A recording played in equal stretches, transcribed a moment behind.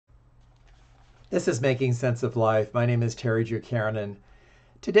This is Making Sense of Life. My name is Terry Drew Karanen.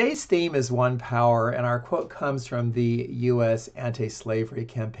 Today's theme is One Power, and our quote comes from the U.S. anti-slavery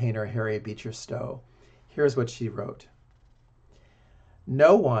campaigner Harriet Beecher Stowe. Here's what she wrote.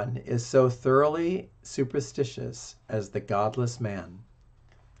 No one is so thoroughly superstitious as the godless man.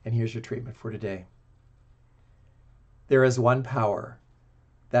 And here's your treatment for today. There is one power.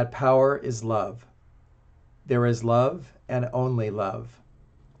 That power is love. There is love and only love.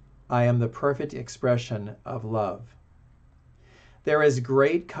 I am the perfect expression of love. There is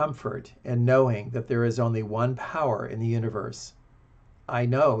great comfort in knowing that there is only one power in the universe. I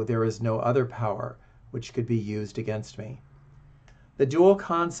know there is no other power which could be used against me. The dual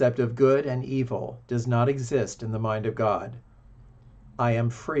concept of good and evil does not exist in the mind of God. I am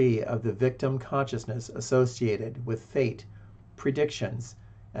free of the victim consciousness associated with fate, predictions,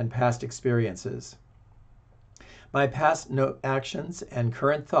 and past experiences. My past actions and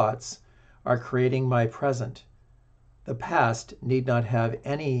current thoughts are creating my present. The past need not have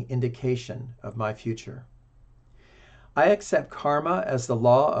any indication of my future. I accept karma as the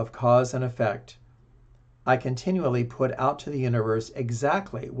law of cause and effect. I continually put out to the universe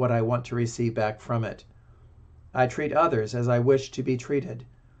exactly what I want to receive back from it. I treat others as I wish to be treated.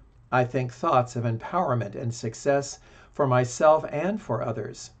 I think thoughts of empowerment and success for myself and for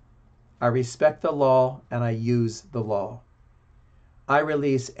others. I respect the law and I use the law. I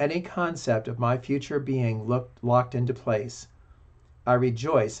release any concept of my future being locked into place. I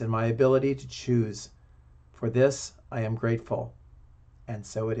rejoice in my ability to choose. For this, I am grateful. And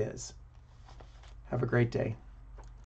so it is. Have a great day.